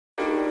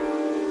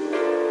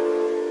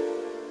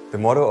The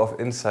motto of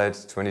Insight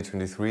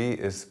 2023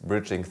 is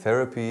Bridging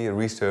Therapy,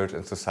 Research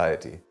and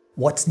Society.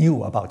 What's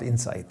new about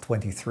Insight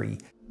 23?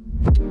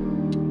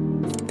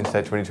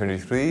 Insight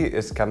 2023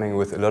 is coming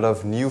with a lot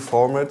of new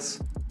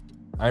formats.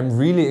 I'm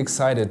really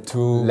excited to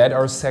let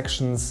our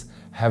sections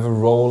have a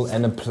role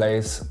and a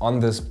place on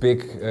this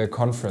big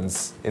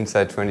conference.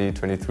 Insight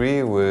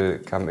 2023 will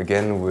come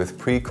again with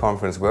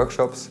pre-conference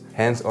workshops,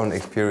 hands-on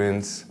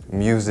experience,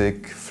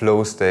 music,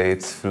 flow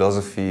states,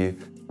 philosophy.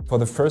 For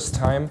the first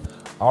time,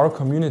 our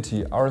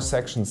community, our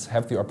sections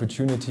have the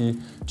opportunity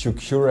to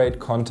curate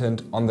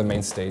content on the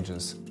main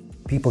stages.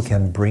 People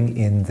can bring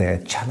in their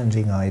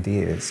challenging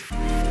ideas.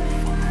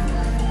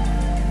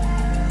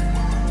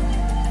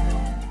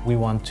 We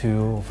want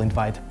to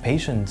invite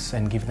patients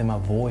and give them a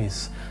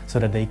voice so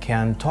that they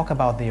can talk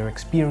about their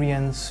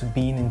experience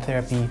being in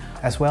therapy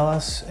as well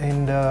as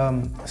in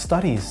the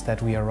studies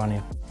that we are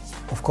running.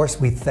 Of course,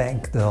 we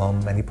thank the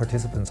many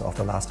participants of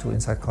the last two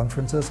Insight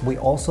conferences. We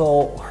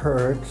also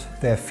heard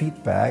their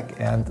feedback,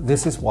 and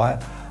this is why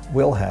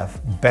we'll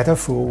have better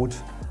food,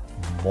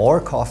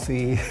 more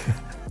coffee,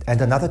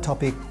 and another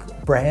topic,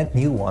 brand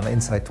new one,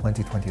 Insight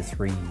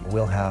 2023.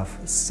 We'll have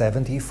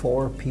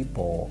 74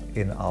 people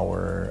in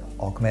our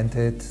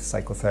augmented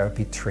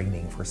psychotherapy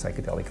training for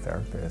psychedelic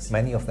therapists.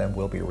 Many of them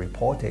will be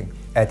reporting.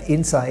 At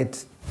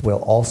Insight,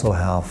 we'll also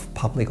have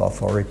public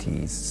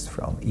authorities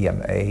from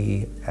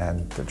EMA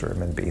and the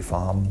German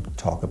BfArM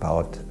talk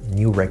about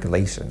new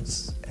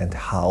regulations and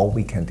how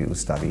we can do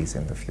studies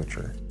in the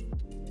future.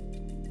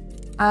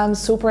 I'm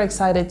super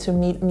excited to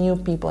meet new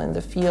people in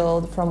the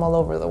field from all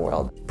over the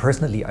world.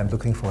 Personally, I'm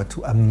looking forward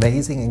to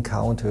amazing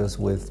encounters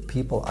with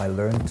people I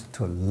learned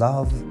to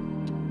love.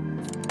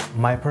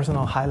 My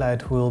personal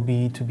highlight will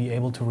be to be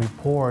able to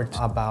report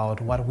about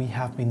what we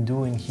have been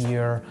doing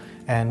here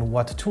and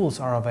what tools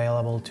are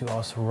available to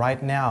us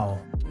right now.